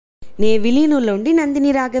నే విలీనంలో ఉండి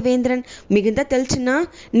నందిని రాఘవేంద్రన్ మిగతా తెలిసిన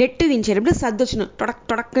నెట్టు వించేటప్పుడు సర్దొచ్చును టొడక్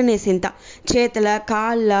టొడక్కనేసింత చేతల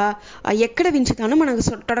కాళ్ళ ఎక్కడ వించుతానో మనకు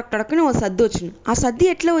టొడక్ టొడక్కని ఓ సర్దు వచ్చును. ఆ సర్ది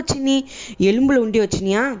ఎట్లా వచ్చింది? ఎలుంబులు ఉండి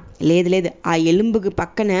వచ్చినాయా? లేదు ఆ ఎలుంబుకి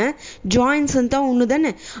పక్కన జాయింట్స్ అంతా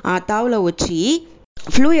ఉన్నదనే ఆ తావులో వచ్చి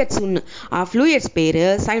ఫ్లూయిడ్స్ ఆ ఫ్లూయిడ్స్ పేరు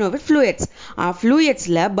సైనోవియల్ ఫ్లూయిడ్స్. ఆ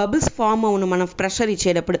ఫ్లూయిడ్స్లో బబుల్స్ ఫామ్ అవును మనం ప్రెషర్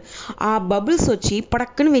ఇచ్చేటప్పుడు. ఆ బబుల్స్ వచ్చి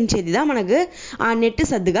పడక్కను వించేదిదా మనకు ఆ నెట్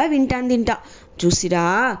సర్దుగా వింటా చూసిరా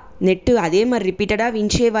నెట్ అదే మరి రిపీటెడా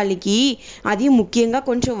వించే వాళ్ళకి, అది ముఖ్యంగా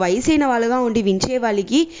కొంచెం వయసైన వాళ్ళుగా ఉండి వించే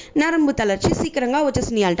వాళ్ళకి నరంబు తలర్చి శీఘ్రంగా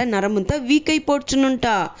వచ్చేసినాయి అంట, నరంబంతా వీక్ అయిపోవచ్చునుంట.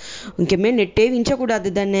 ఇంకేమే నెట్టే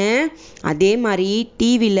వించకూడదు దాన్ని. అదే మరి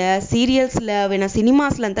టీవీలో సీరియల్స్లో అయినా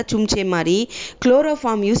సినిమాస్లో అంతా చుంచే మరి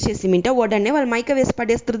క్లోరోఫామ్ యూస్ చేసి మింటే ఉడనే వాళ్ళు మైక వేసి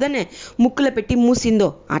పడేస్తుందనే ముక్కులో పెట్టి మూసిందో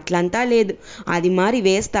అట్లంతా లేదు. అది మరి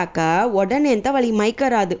వేస్తాక ఉడనే అంతా వాళ్ళకి మైక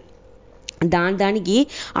రాదు. దానికి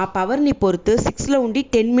ఆ పవర్ని పొరుతు 6లో ఉండి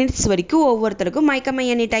 10 minutes వరకు ఒవ్వొరుతరకు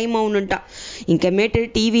మైకమయ్యని టైం అవునుంట. ఇంకమేట్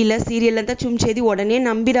టీవీలో సీరియల్ అంతా చుంచేది ఉడనే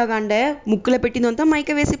నమ్మిరాగాండే ముక్కులో పెట్టిందంతా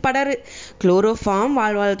మైక వేసి పడరు. క్లోరోఫామ్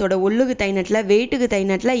వాళ్ళతోడ ఒళ్ళుకు తగినట్ల వెయిట్కి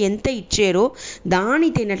తగినట్ల ఎంత ఇచ్చారో దాని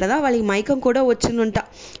తగినట్లదా వాళ్ళకి మైకం కూడా వచ్చునుంట.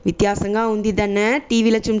 వ్యత్యాసంగా ఉంది దాన్ని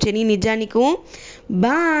టీవీలో చుంచని నిజానికి.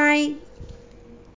 బాయ్.